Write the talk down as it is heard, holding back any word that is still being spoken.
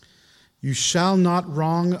You shall not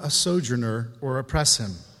wrong a sojourner or oppress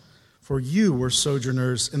him, for you were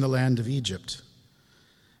sojourners in the land of Egypt.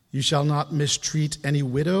 You shall not mistreat any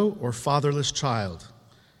widow or fatherless child.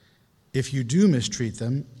 If you do mistreat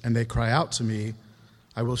them, and they cry out to me,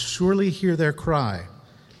 I will surely hear their cry,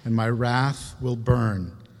 and my wrath will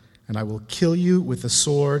burn, and I will kill you with the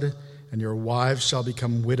sword, and your wives shall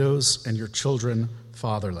become widows, and your children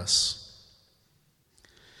fatherless.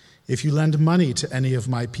 If you lend money to any of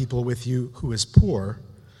my people with you who is poor,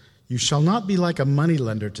 you shall not be like a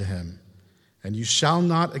moneylender to him, and you shall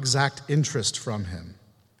not exact interest from him.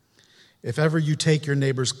 If ever you take your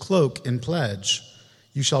neighbor's cloak in pledge,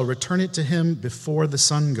 you shall return it to him before the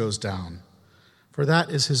sun goes down, for that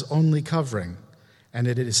is his only covering, and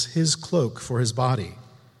it is his cloak for his body.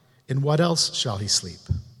 In what else shall he sleep?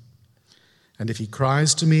 And if he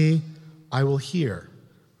cries to me, I will hear,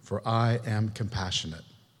 for I am compassionate.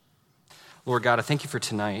 Lord God, I thank you for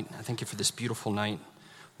tonight. I thank you for this beautiful night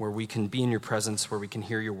where we can be in your presence, where we can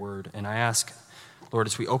hear your word. And I ask, Lord,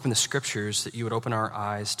 as we open the scriptures, that you would open our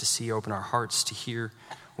eyes to see, open our hearts to hear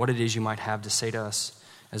what it is you might have to say to us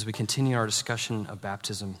as we continue our discussion of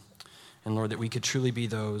baptism. And Lord, that we could truly be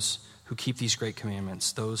those who keep these great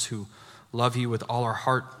commandments, those who love you with all our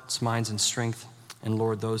hearts, minds, and strength, and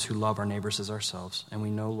Lord, those who love our neighbors as ourselves. And we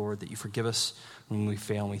know, Lord, that you forgive us when we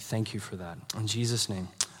fail, and we thank you for that. In Jesus' name,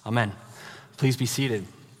 amen. Please be seated.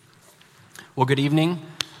 Well, good evening.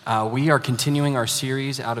 We are continuing our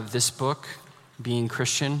series out of this book, Being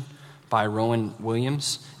Christian, by Rowan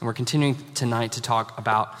Williams. And we're continuing tonight to talk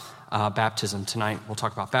about baptism. Tonight we'll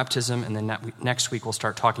talk about baptism, and then next week we'll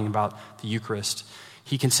start talking about the Eucharist.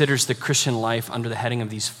 He considers the Christian life under the heading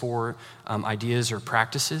of these four ideas or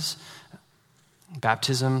practices: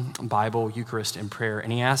 baptism, Bible, Eucharist, and prayer.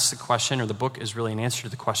 And he asks the question, or the book is really an answer to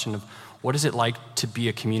the question of, what is it like to be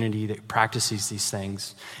a community that practices these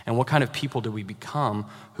things? And what kind of people do we become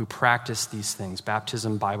who practice these things?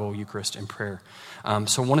 Baptism, Bible, Eucharist, and prayer.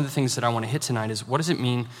 So one of the things that I want to hit tonight is, what does it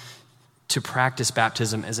mean to practice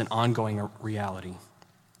baptism as an ongoing reality?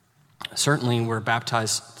 Certainly, we're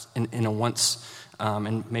baptized in a once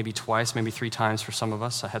and maybe twice, maybe three times for some of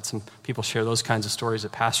us. I had some people share those kinds of stories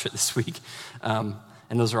at Pastorate this week, and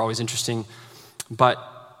those are always interesting. But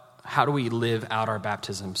how do we live out our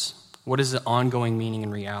baptisms? What is the ongoing meaning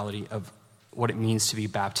and reality of what it means to be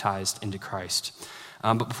baptized into Christ?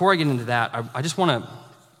 But before I get into that, I just want to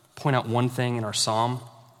point out one thing in our psalm,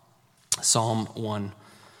 Psalm 1.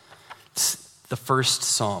 It's the first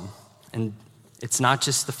psalm. And it's not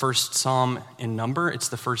just the first psalm in number, it's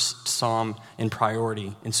the first psalm in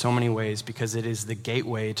priority in so many ways, because it is the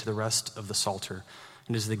gateway to the rest of the Psalter.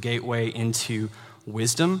 It is the gateway into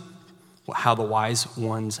wisdom, how the wise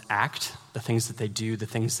ones act, the things that they do, the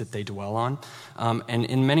things that they dwell on. And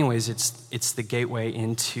in many ways, it's the gateway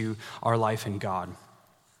into our life in God.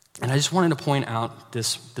 And I just wanted to point out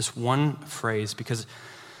this one phrase, because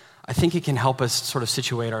I think it can help us sort of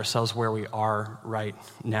situate ourselves where we are right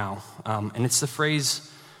now. And it's the phrase,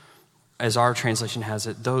 as our translation has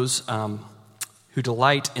it, those who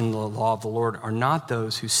delight in the law of the Lord are not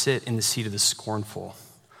those who sit in the seat of the scornful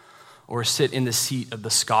or sit in the seat of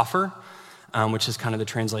the scoffer, which is kind of the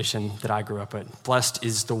translation that I grew up at. Blessed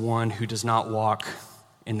is the one who does not walk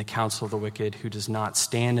in the counsel of the wicked, who does not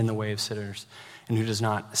stand in the way of sinners, and who does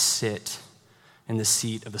not sit in the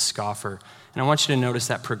seat of the scoffer. And I want you to notice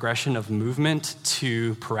that progression of movement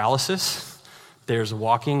to paralysis. There's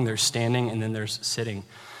walking, there's standing, and then there's sitting.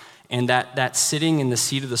 And that sitting in the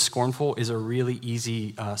seat of the scornful is a really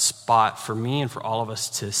easy spot for me and for all of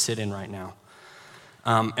us to sit in right now.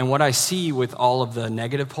 And what I see with all of the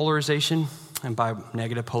negative polarization, and by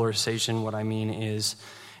negative polarization, what I mean is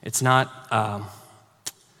it's not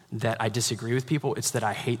that I disagree with people, it's that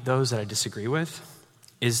I hate those that I disagree with,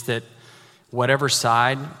 is that whatever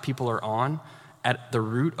side people are on, at the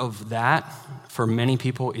root of that, for many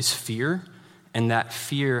people, is fear, and that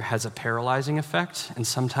fear has a paralyzing effect, and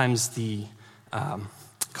sometimes the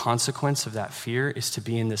consequence of that fear is to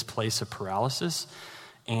be in this place of paralysis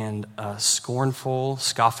and scornful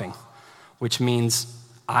scoffing, which means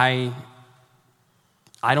I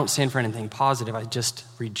don't stand for anything positive, I just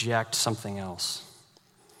reject something else.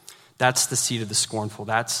 That's the seat of the scornful.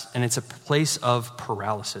 And it's a place of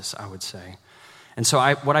paralysis, I would say. And so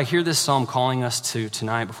what I hear this psalm calling us to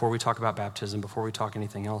tonight, before we talk about baptism, before we talk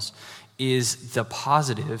anything else, is the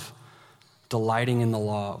positive, delighting in the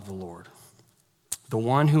law of the Lord. The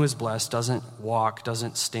one who is blessed doesn't walk,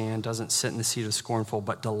 doesn't stand, doesn't sit in the seat of the scornful,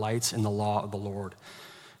 but delights in the law of the Lord.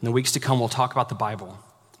 In the weeks to come, we'll talk about the Bible.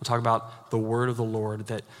 We'll talk about the word of the Lord,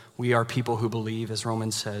 that we are people who believe, as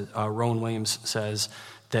Rowan Williams says,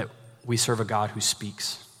 that we serve a God who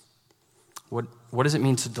speaks. What does it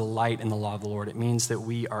mean to delight in the law of the Lord? It means that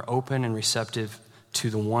we are open and receptive to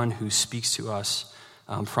the one who speaks to us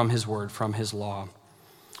from his word, from his law.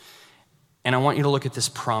 And I want you to look at this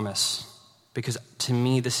promise, because to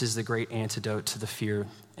me, this is the great antidote to the fear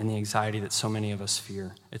and the anxiety that so many of us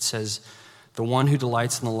fear. It says, the one who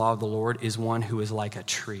delights in the law of the Lord is one who is like a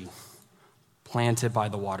tree planted by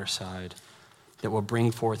the waterside that will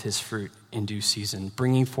bring forth his fruit in due season,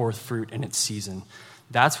 bringing forth fruit in its season.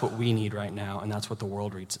 That's what we need right now, and that's what the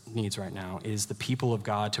world needs right now, is the people of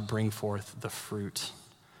God to bring forth the fruit,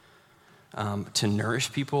 to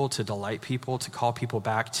nourish people, to delight people, to call people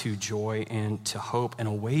back to joy and to hope and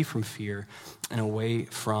away from fear and away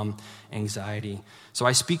from anxiety. So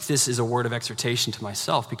I speak this as a word of exhortation to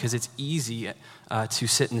myself, because it's easy to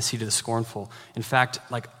sit in the seat of the scornful. In fact,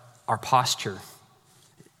 like our posture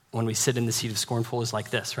when we sit in the seat of scornful is like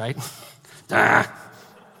this, right?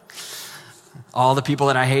 All the people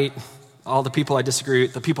that I hate, all the people I disagree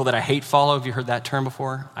with, the people that I hate follow. Have you heard that term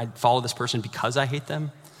before? I follow this person because I hate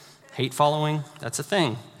them. Hate following, that's a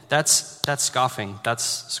thing. That's scoffing, that's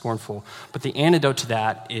scornful. But the antidote to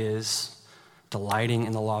that is delighting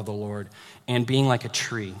in the law of the Lord and being like a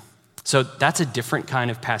tree. So that's a different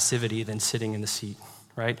kind of passivity than sitting in the seat,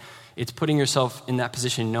 right? It's putting yourself in that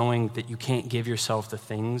position knowing that you can't give yourself the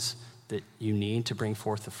things that you need to bring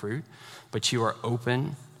forth the fruit, but you are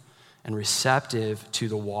open and receptive to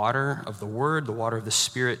the water of the word, the water of the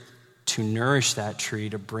Spirit, to nourish that tree,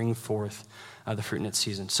 to bring forth the fruit in its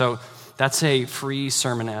season. So that's a free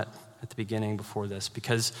sermonette at the beginning before this,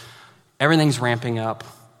 because everything's ramping up.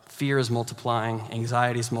 Fear is multiplying,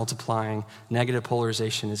 anxiety is multiplying, negative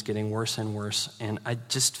polarization is getting worse and worse. And I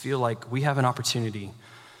just feel like we have an opportunity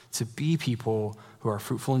to be people who are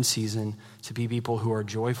fruitful in season, to be people who are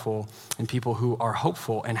joyful, and people who are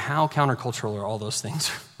hopeful. And how countercultural are all those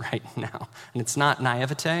things right now? And it's not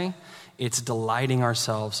naivete, it's delighting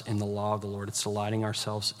ourselves in the law of the Lord. It's delighting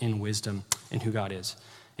ourselves in wisdom, in who God is.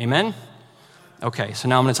 Amen? Okay, so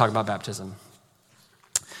now I'm going to talk about baptism.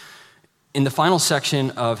 In the final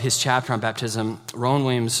section of his chapter on baptism, Rowan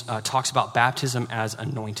Williams talks about baptism as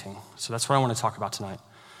anointing. So that's what I want to talk about tonight.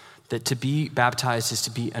 That to be baptized is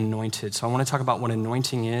to be anointed. So I want to talk about what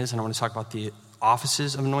anointing is, and I want to talk about the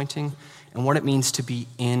offices of anointing and what it means to be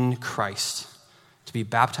in Christ, to be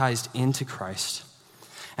baptized into Christ.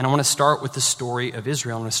 And I want to start with the story of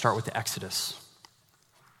Israel. I'm going to start with the Exodus.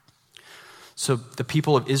 So the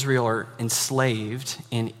people of Israel are enslaved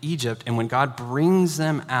in Egypt, and when God brings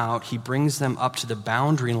them out, he brings them up to the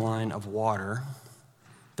boundary line of water,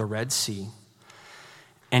 the Red Sea,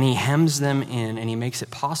 and he hems them in, and he makes it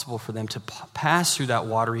possible for them to pass through that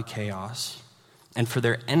watery chaos and for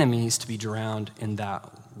their enemies to be drowned in that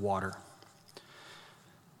water.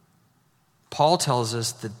 Paul tells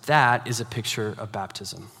us that that is a picture of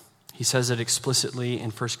baptism. He says it explicitly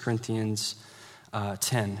in 1 Corinthians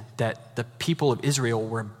 10, that the people of Israel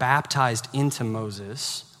were baptized into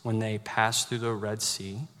Moses when they passed through the Red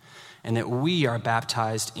Sea, and that we are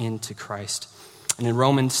baptized into Christ. And in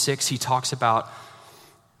Romans 6, he talks about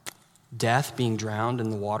death being drowned in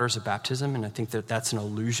the waters of baptism, and I think that that's an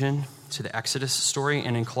allusion to the Exodus story.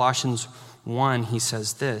 And in Colossians 1, he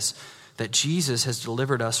says this, that Jesus has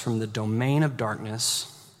delivered us from the domain of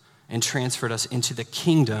darkness and transferred us into the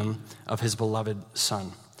kingdom of his beloved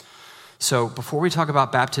Son. So before we talk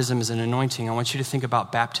about baptism as an anointing, I want you to think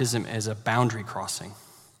about baptism as a boundary crossing.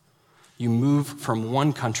 You move from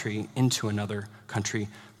one country into another country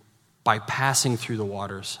by passing through the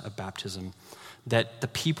waters of baptism. That the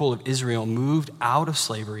people of Israel moved out of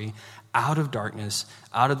slavery, out of darkness,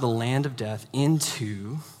 out of the land of death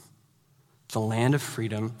into the land of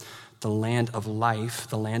freedom, the land of life,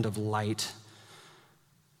 the land of light.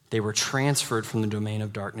 They were transferred from the domain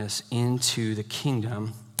of darkness into the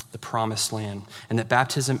kingdom, the promised land. And that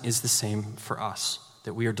baptism is the same for us,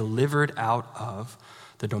 that we are delivered out of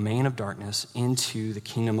the domain of darkness into the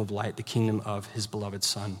kingdom of light, the kingdom of his beloved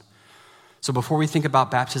Son. So before we think about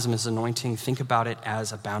baptism as anointing, think about it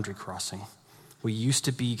as a boundary crossing. We used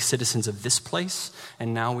to be citizens of this place,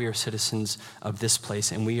 and now we are citizens of this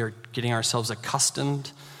place, and we are getting ourselves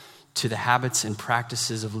accustomed to the habits and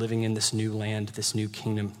practices of living in this new land, this new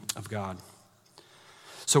kingdom of God.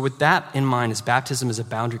 So with that in mind, as baptism is a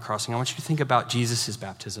boundary crossing, I want you to think about Jesus'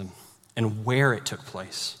 baptism and where it took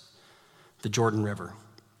place, the Jordan River.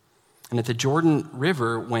 And at the Jordan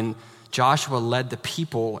River, when Joshua led the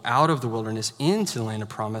people out of the wilderness into the land of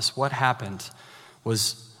promise, what happened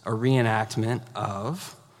was a reenactment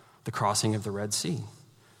of the crossing of the Red Sea.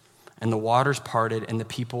 And the waters parted, and the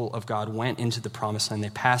people of God went into the promised land. They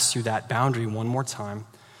passed through that boundary one more time,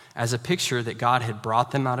 as a picture that God had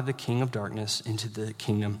brought them out of the king of darkness into the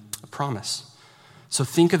kingdom of promise. So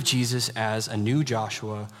think of Jesus as a new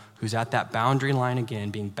Joshua who's at that boundary line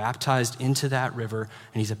again, being baptized into that river,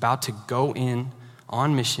 and he's about to go in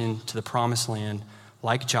on mission to the promised land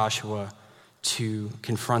like Joshua to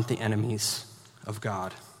confront the enemies of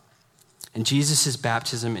God. And Jesus'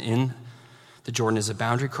 baptism in the Jordan is a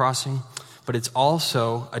boundary crossing, but it's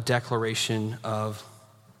also a declaration of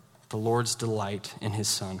the Lord's delight in his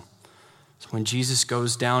Son. So when Jesus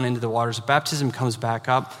goes down into the waters of baptism, comes back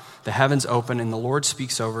up, the heavens open, and the Lord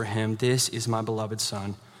speaks over him, "This is my beloved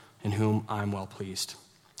Son, in whom I am well pleased."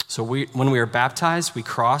 So when we are baptized, we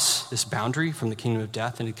cross this boundary from the kingdom of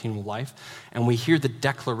death into the kingdom of life, and we hear the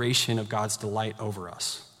declaration of God's delight over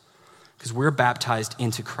us. Because we're baptized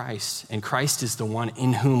into Christ, and Christ is the one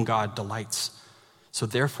in whom God delights. So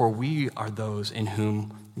therefore, we are those in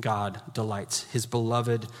whom God delights, his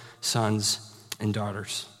beloved sons and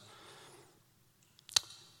daughters.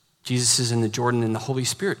 Jesus is in the Jordan, and the Holy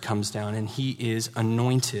Spirit comes down, and he is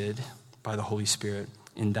anointed by the Holy Spirit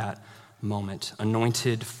in that moment,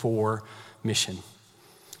 anointed for mission.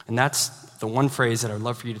 And that's the one phrase that I'd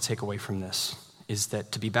love for you to take away from this, is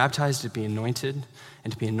that to be baptized is to be anointed,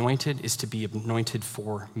 and to be anointed is to be anointed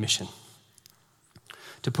for mission.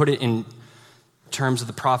 To put it in terms of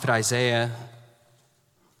the prophet Isaiah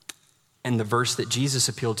and the verse that Jesus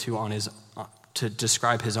appealed to to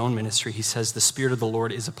describe his own ministry, he says, "The Spirit of the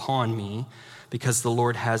Lord is upon me because the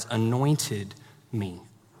Lord has anointed me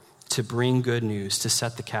to bring good news, to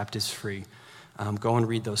set the captives free." Go and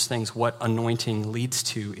read those things. What anointing leads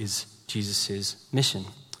to is Jesus' mission.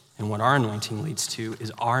 And what our anointing leads to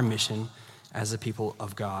is our mission as a people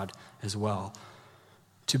of God as well.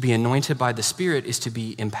 To be anointed by the Spirit is to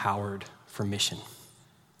be empowered for mission.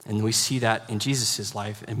 And we see that in Jesus'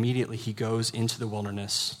 life. Immediately he goes into the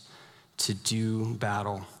wilderness to do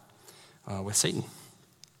battle with Satan,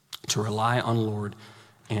 to rely on the Lord,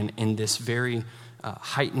 and in this very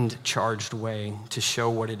heightened, charged way to show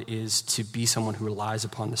what it is to be someone who relies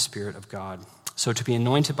upon the Spirit of God. So to be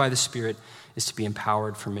anointed by the Spirit is to be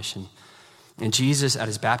empowered for mission. And Jesus at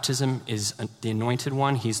his baptism is the anointed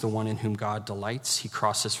one. He's the one in whom God delights. He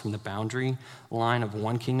crosses from the boundary line of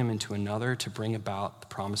one kingdom into another to bring about the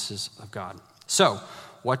promises of God. So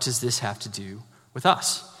what does this have to do with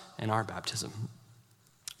us and our baptism?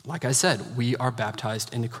 Like I said, we are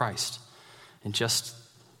baptized into Christ. And just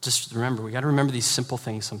remember, we got to remember these simple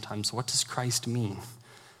things sometimes. What does Christ mean?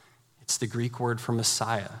 It's the Greek word for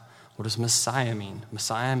Messiah. What does Messiah mean?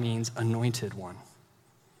 Messiah means anointed one.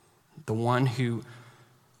 The one who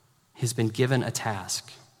has been given a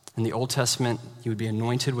task. In the Old Testament, you would be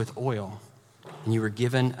anointed with oil, and you were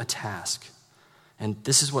given a task. And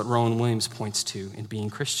this is what Rowan Williams points to in being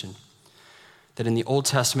Christian. That in the Old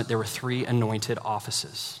Testament, there were 3 anointed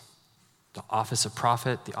offices. The office of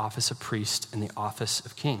prophet, the office of priest, and the office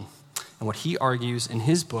of king. And what he argues in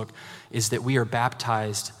his book is that we are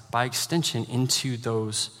baptized by extension into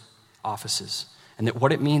those offices. And that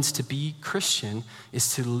what it means to be Christian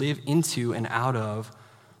is to live into and out of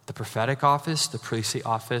the prophetic office, the priestly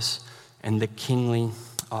office, and the kingly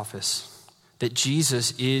office. That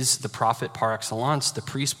Jesus is the prophet par excellence, the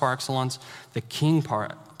priest par excellence, the king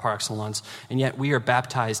par excellence, and yet we are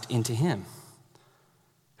baptized into him,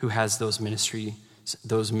 who has those ministries,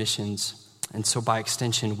 those missions. And so by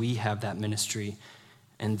extension, we have that ministry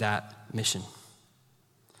and that mission.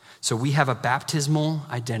 So we have a baptismal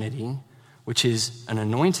identity, which is an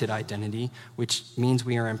anointed identity, which means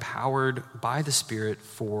we are empowered by the Spirit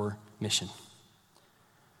for mission.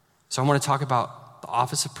 So I want to talk about the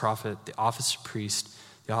office of prophet, the office of priest,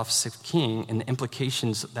 the office of king, and the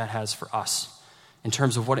implications that has for us in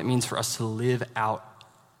terms of what it means for us to live out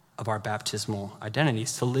of our baptismal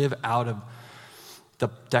identities, to live out of the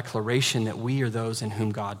declaration that we are those in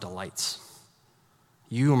whom God delights.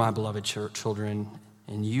 You are my beloved children,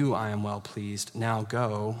 and you I am well pleased. Now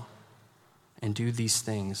go and do these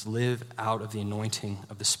things. Live out of the anointing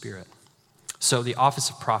of the Spirit. So the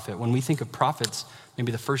office of prophet, when we think of prophets,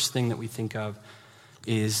 maybe the first thing that we think of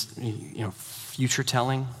is, future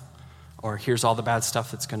telling, or here's all the bad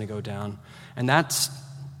stuff that's going to go down. And that's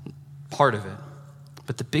part of it.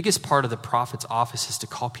 But the biggest part of the prophet's office is to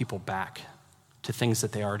call people back to things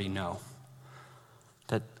that they already know.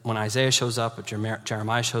 That when Isaiah shows up, or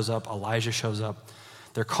Jeremiah shows up, Elijah shows up,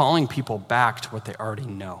 they're calling people back to what they already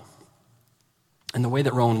know. And the way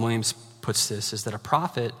that Rowan Williams puts this is that a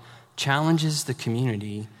prophet challenges the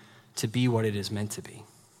community to be what it is meant to be.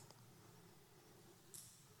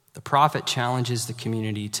 The prophet challenges the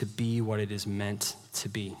community to be what it is meant to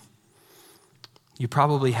be. You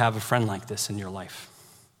probably have a friend like this in your life.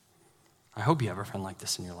 I hope you have a friend like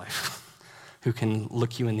this in your life who can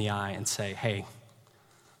look you in the eye and say, hey,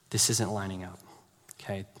 this isn't lining up,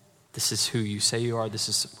 okay? This is who you say you are. This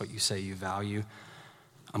is what you say you value.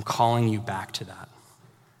 I'm calling you back to that.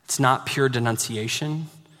 It's not pure denunciation.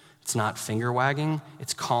 It's not finger wagging.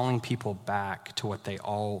 It's calling people back to what they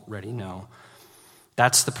already know.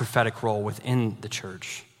 That's the prophetic role within the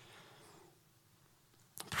church.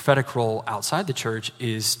 The prophetic role outside the church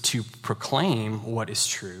is to proclaim what is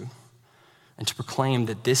true and to proclaim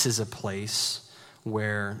that this is a place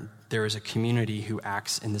where there is a community who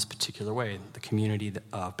acts in this particular way, the community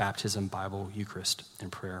of baptism, Bible, Eucharist,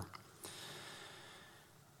 and prayer.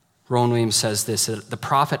 Rowan Williams says this, that the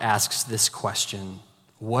prophet asks this question,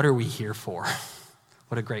 what are we here for?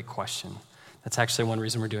 What a great question. That's actually one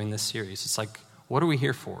reason we're doing this series. It's like, what are we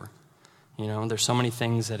here for? You know, there's so many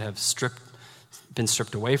things that have been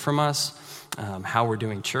stripped away from us, how we're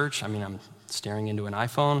doing church. I mean, I'm staring into an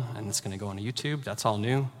iPhone, and it's going to go on YouTube. That's all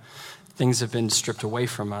new. Things have been stripped away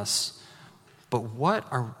from us. But what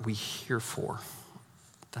are we here for?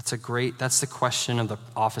 That's the question of the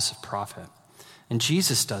office of prophet. And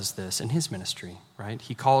Jesus does this in his ministry, right?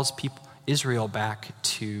 He calls Israel back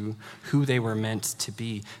to who they were meant to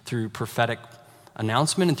be through prophetic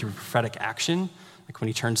announcement and through prophetic action. Like when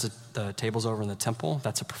he turns the tables over in the temple,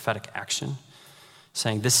 that's a prophetic action.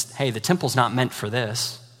 Saying this, hey, the temple's not meant for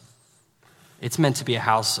this. It's meant to be a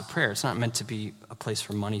house of prayer. It's not meant to be a place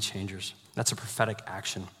for money changers. That's a prophetic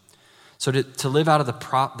action. So to live out of the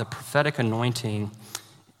prophetic anointing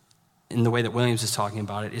in the way that Williams is talking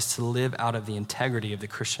about it is to live out of the integrity of the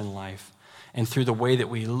Christian life. And through the way that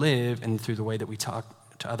we live and through the way that we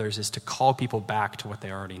talk to others is to call people back to what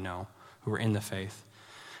they already know, who are in the faith,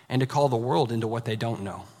 and to call the world into what they don't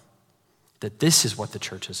know. That this is what the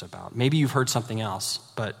church is about. Maybe you've heard something else,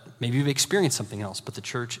 but maybe you've experienced something else, but the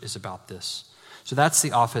church is about this. So that's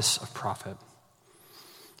the office of prophet.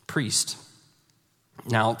 Priest.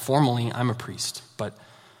 Now, formally, I'm a priest, but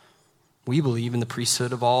we believe in the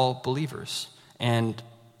priesthood of all believers. And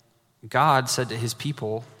God said to his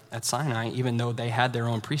people at Sinai, even though they had their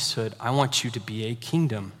own priesthood, I want you to be a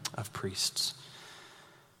kingdom of priests.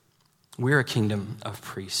 We're a kingdom of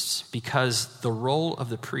priests because the role of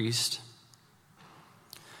the priest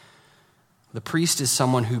is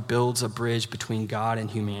someone who builds a bridge between God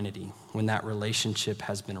and humanity when that relationship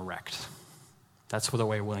has been wrecked. That's the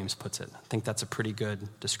way Williams puts it. I think that's a pretty good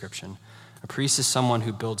description. A priest is someone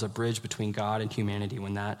who builds a bridge between God and humanity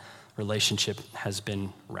when that relationship has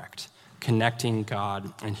been wrecked, connecting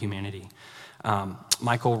God and humanity.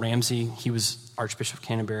 Michael Ramsey, he was Archbishop of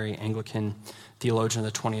Canterbury, Anglican theologian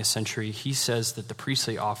of the 20th century. He says that the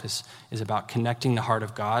priestly office is about connecting the heart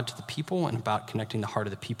of God to the people and about connecting the heart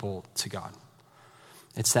of the people to God.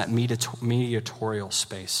 It's that mediatorial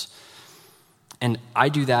space. And I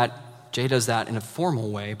do that, Jay does that in a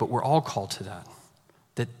formal way, but we're all called to that.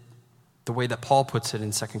 That the way that Paul puts it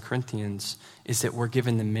in 2 Corinthians is that we're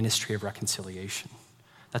given the ministry of reconciliation.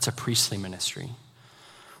 That's a priestly ministry.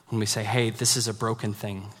 When we say, hey, this is a broken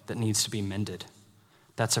thing that needs to be mended,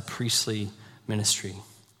 that's a priestly ministry.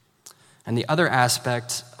 And the other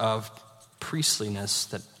aspect of priestliness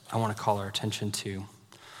that I want to call our attention to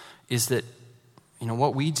is that, you know,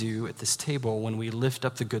 what we do at this table when we lift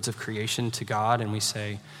up the goods of creation to God and we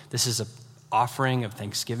say, this is an offering of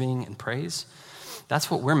thanksgiving and praise,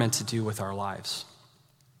 that's what we're meant to do with our lives.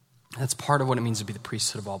 That's part of what it means to be the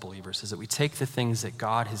priesthood of all believers, is that we take the things that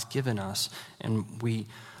God has given us and we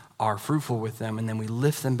are fruitful with them, and then we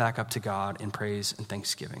lift them back up to God in praise and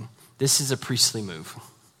thanksgiving. This is a priestly move,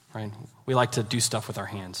 right? We like to do stuff with our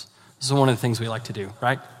hands. This is one of the things we like to do,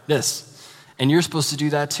 right? This. And you're supposed to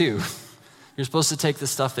do that too. You're supposed to take the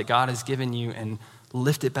stuff that God has given you and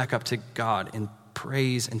lift it back up to God in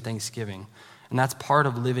praise and thanksgiving. And that's part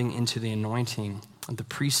of living into the anointing of the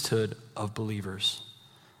priesthood of believers.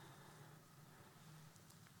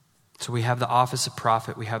 So we have the office of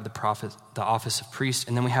prophet, we have the office of priest,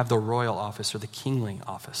 and then we have the royal office or the kingly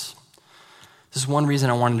office. This is one reason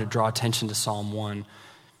I wanted to draw attention to Psalm 1,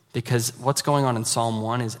 because what's going on in Psalm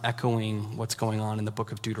 1 is echoing what's going on in the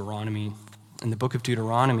book of Deuteronomy. In the book of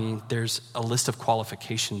Deuteronomy, there's a list of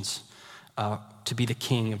qualifications to be the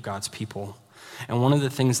king of God's people. And one of the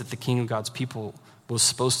things that the king of God's people was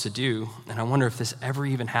supposed to do, and I wonder if this ever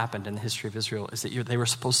even happened in the history of Israel, is that they were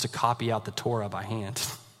supposed to copy out the Torah by hand.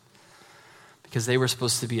 Because they were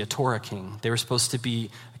supposed to be a Torah king. They were supposed to be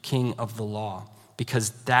a king of the law.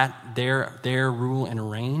 Because their rule and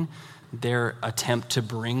reign, their attempt to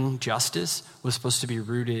bring justice was supposed to be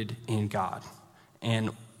rooted in God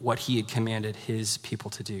and what he had commanded his people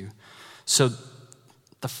to do. So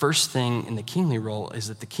the first thing in the kingly role is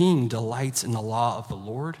that the king delights in the law of the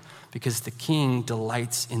Lord because the king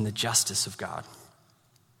delights in the justice of God.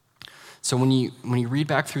 So when you read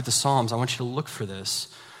back through the Psalms, I want you to look for this,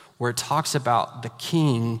 where it talks about the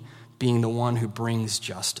king being the one who brings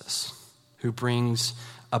justice, who brings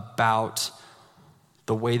about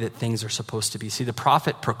the way that things are supposed to be. See, the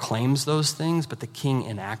prophet proclaims those things, but the king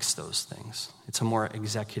enacts those things. It's a more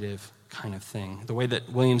executive kind of thing. The way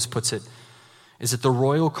that Williams puts it is that the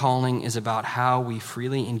royal calling is about how we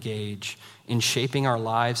freely engage in shaping our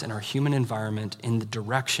lives and our human environment in the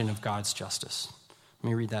direction of God's justice. Let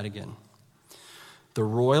me read that again. The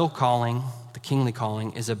royal calling, the kingly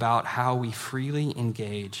calling, is about how we freely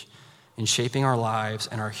engage in shaping our lives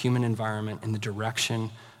and our human environment in the direction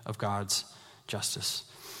of God's justice.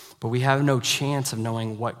 But we have no chance of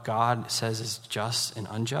knowing what God says is just and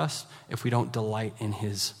unjust if we don't delight in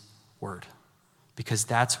his word. Because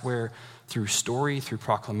that's where, through story, through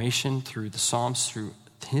proclamation, through the Psalms, through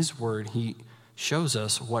his word, he shows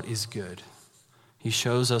us what is good. He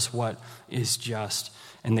shows us what is just.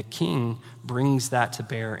 And the king brings that to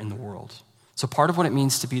bear in the world. So part of what it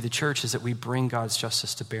means to be the church is that we bring God's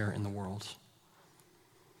justice to bear in the world.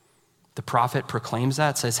 The prophet proclaims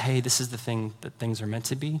that, says, hey, this is the thing that things are meant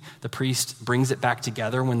to be. The priest brings it back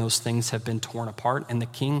together when those things have been torn apart, and the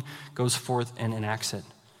king goes forth and enacts it.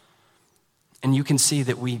 And you can see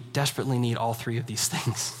that we desperately need all three of these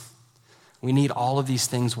things. We need all of these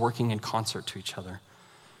things working in concert to each other.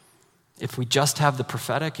 If we just have the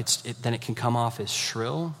prophetic, then it can come off as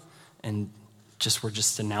shrill and we're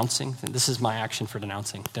just denouncing. This is my action for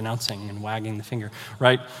denouncing and wagging the finger,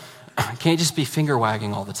 right? It can't just be finger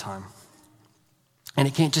wagging all the time. And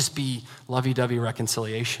it can't just be lovey-dovey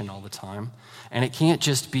reconciliation all the time. And it can't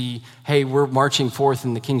just be, hey, we're marching forth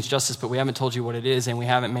in the king's justice, but we haven't told you what it is, and we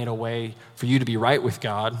haven't made a way for you to be right with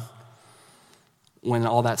God. When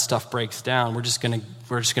all that stuff breaks down, we're just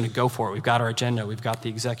gonna go for it. We've got our agenda. We've got the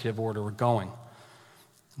executive order. We're going.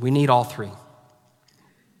 We need all three.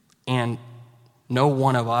 And no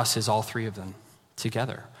one of us is all three of them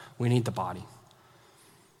together. We need the body.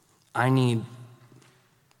 I need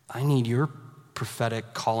your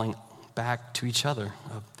prophetic calling back to each other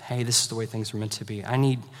of, hey, this is the way things are meant to be.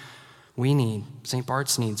 St.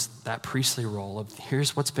 Bart's needs that priestly role of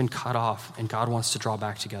here's what's been cut off and God wants to draw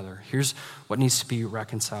back together. Here's what needs to be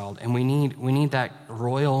reconciled. And we need that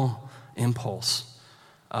royal impulse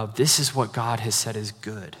of this is what God has said is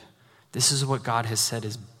good. This is what God has said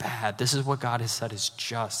is bad. This is what God has said is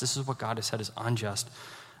just. This is what God has said is unjust.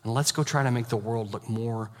 And let's go try to make the world look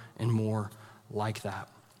more and more like that.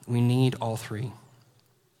 We need all three.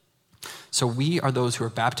 So we are those who are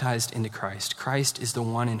baptized into Christ. Christ is the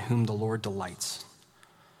one in whom the Lord delights.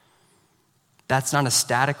 That's not a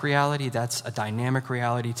static reality. That's a dynamic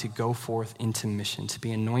reality to go forth into mission. To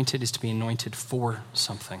be anointed is to be anointed for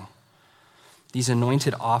something. These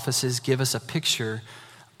anointed offices give us a picture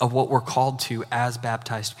of what we're called to as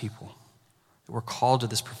baptized people. That we're called to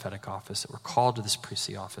this prophetic office. That we're called to this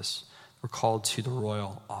priestly office. We're called to the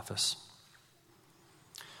royal office.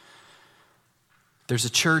 There's a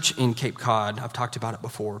church in Cape Cod, I've talked about it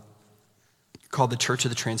before, called the Church of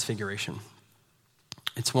the Transfiguration.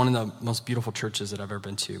 It's one of the most beautiful churches that I've ever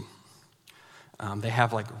been to. They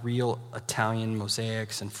have like real Italian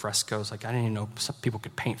mosaics and frescoes. Like I didn't even know some people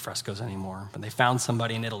could paint frescoes anymore, but they found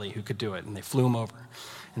somebody in Italy who could do it, and they flew him over.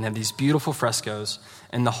 And they have these beautiful frescoes,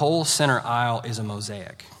 and the whole center aisle is a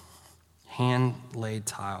mosaic, hand-laid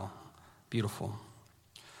tile, beautiful.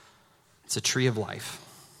 It's a tree of life.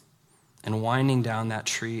 And winding down that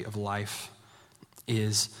tree of life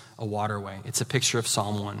is a waterway. It's a picture of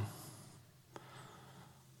Psalm 1.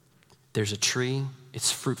 There's a tree,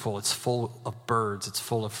 it's fruitful, it's full of birds, it's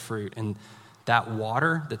full of fruit. And that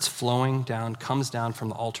water that's flowing down comes down from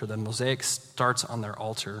the altar. The mosaic starts on their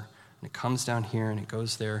altar, and it comes down here, and it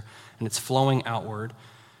goes there, and it's flowing outward.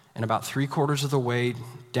 And about 3/4 of the way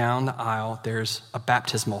down the aisle, there's a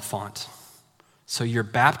baptismal font. So you're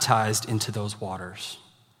baptized into those waters.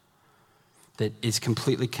 That is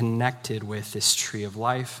completely connected with this tree of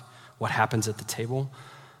life, what happens at the table.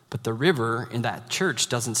 But the river in that church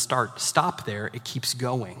doesn't stop there, it keeps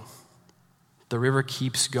going. The river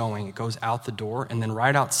keeps going, it goes out the door, and then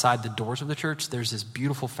right outside the doors of the church, there's this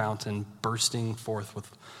beautiful fountain bursting forth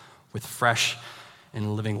with fresh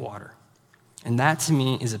and living water. And that to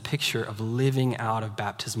me is a picture of living out of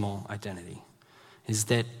baptismal identity, is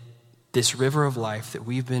that this river of life that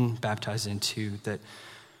we've been baptized into, that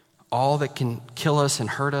all that can kill us and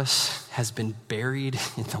hurt us has been buried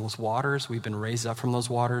in those waters. We've been raised up from those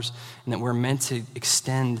waters, and that we're meant to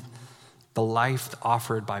extend the life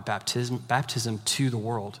offered by baptism to the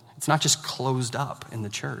world. It's not just closed up in the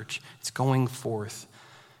church. It's going forth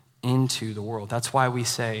into the world. That's why we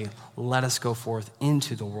say, let us go forth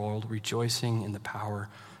into the world, rejoicing in the power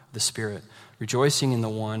of the Spirit, rejoicing in the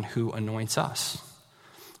one who anoints us,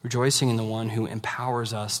 rejoicing in the one who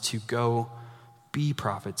empowers us to go be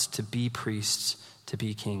prophets, to be priests, to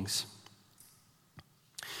be kings.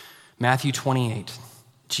 Matthew 28,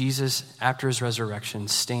 Jesus, after his resurrection,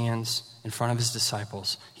 stands in front of his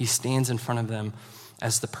disciples. He stands in front of them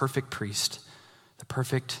as the perfect priest, the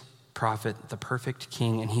perfect prophet, the perfect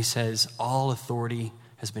king, and he says, all authority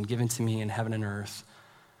has been given to me in heaven and earth.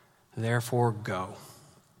 Therefore, go.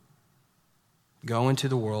 Go into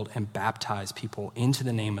the world and baptize people into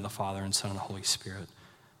the name of the Father and Son and the Holy Spirit.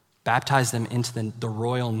 Baptize them into the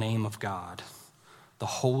royal name of God, the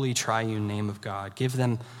holy triune name of God. Give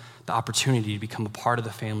them the opportunity to become a part of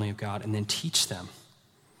the family of God, and then teach them.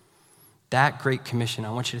 That Great Commission,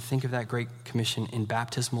 I want you to think of that Great Commission in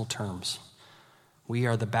baptismal terms. We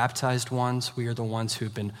are the baptized ones. We are the ones who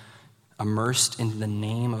have been immersed in the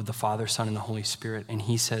name of the Father, Son, and the Holy Spirit. And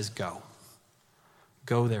he says, go.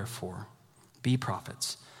 Go, therefore. Be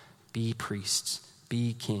prophets. Be priests.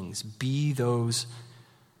 Be kings. Be those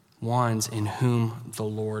ones in whom the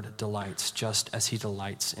Lord delights, just as he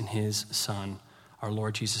delights in his Son, our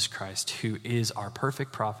Lord Jesus Christ, who is our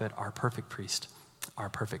perfect prophet, our perfect priest, our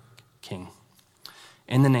perfect king.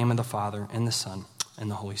 In the name of the Father, and the Son, and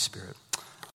the Holy Spirit.